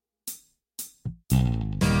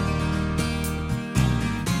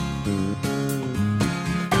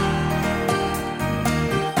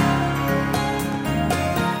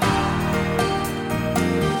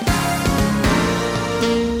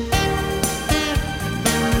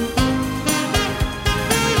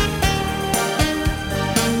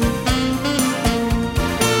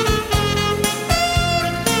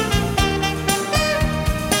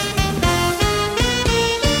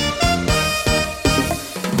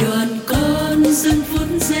Đoàn con dâng phút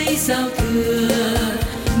giây giao thừa,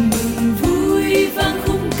 mừng vui vang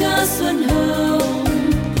khúc ca xuân hồng.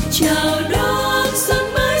 Chào đón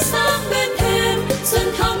xuân mới sang bên thêm, xuân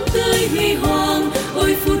thắm tươi huy hoàng,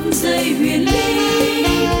 ôi phút giây huyền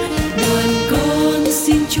linh. Đoàn con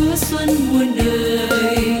xin Chúa xuân muôn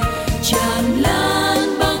đời, tràn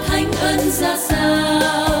lan bao thánh ân ra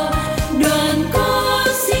sao. Đoàn con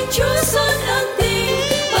xin Chúa xuân ân tình,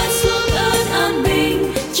 ban xuống ơn an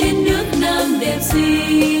bình trên nước Nam đẹp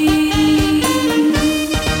xinh.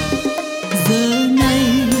 Giờ này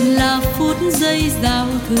là phút giây giao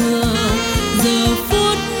thừa, giờ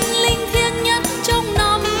phút linh thiêng nhất trong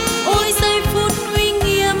năm. Ôi giây phút uy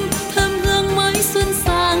nghiêm, thơm hương mới xuân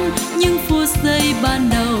sang, những phút giây ban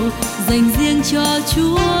đầu dành riêng cho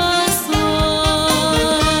Chúa xuân.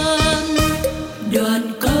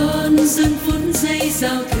 Đoàn con dâng phút giây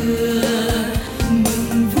giao thừa,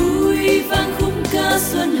 mừng vui vang khúc ca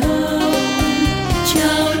xuân hồng.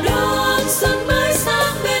 Chào đón xuân mới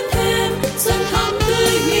sang bên thêm, xuân thắm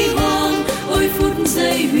tươi huy hoàng, ôi phút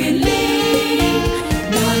giây huyền linh.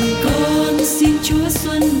 Đoàn con xin Chúa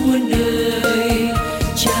xuân muôn đời,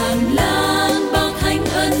 tràn lan bao thánh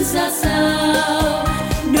ân ra sao.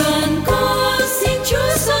 Đoàn con xin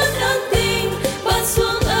Chúa xuân ân tình, ban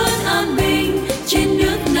xuống ơn an bình trên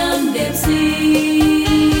nước Nam đẹp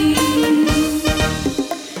xinh.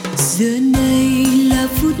 Giờ này là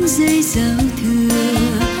phút giây giao thừa,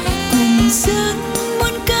 cùng dân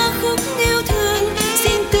muôn ca khúc yêu thương,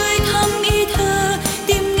 xin tươi thắm ý thơ,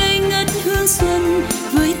 tim ngây ngất hương xuân,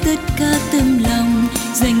 với tất cả tâm lòng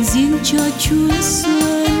dành riêng cho Chúa xuân.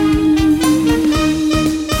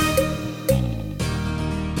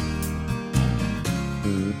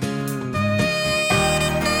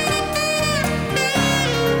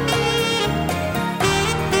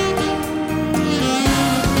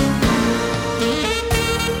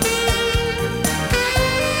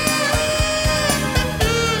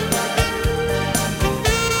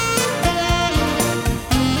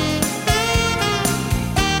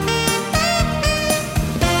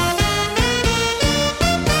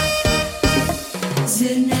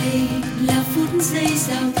 Giờ này là phút giây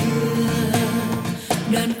giao thừa,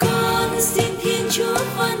 đoàn con xin Thiên Chúa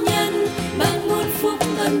khoan nhân, ban muôn phúc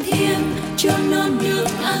ân thiêng cho non nước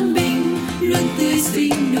an bình, luôn tươi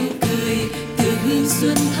xinh nụ cười từ hương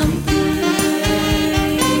xuân thắm.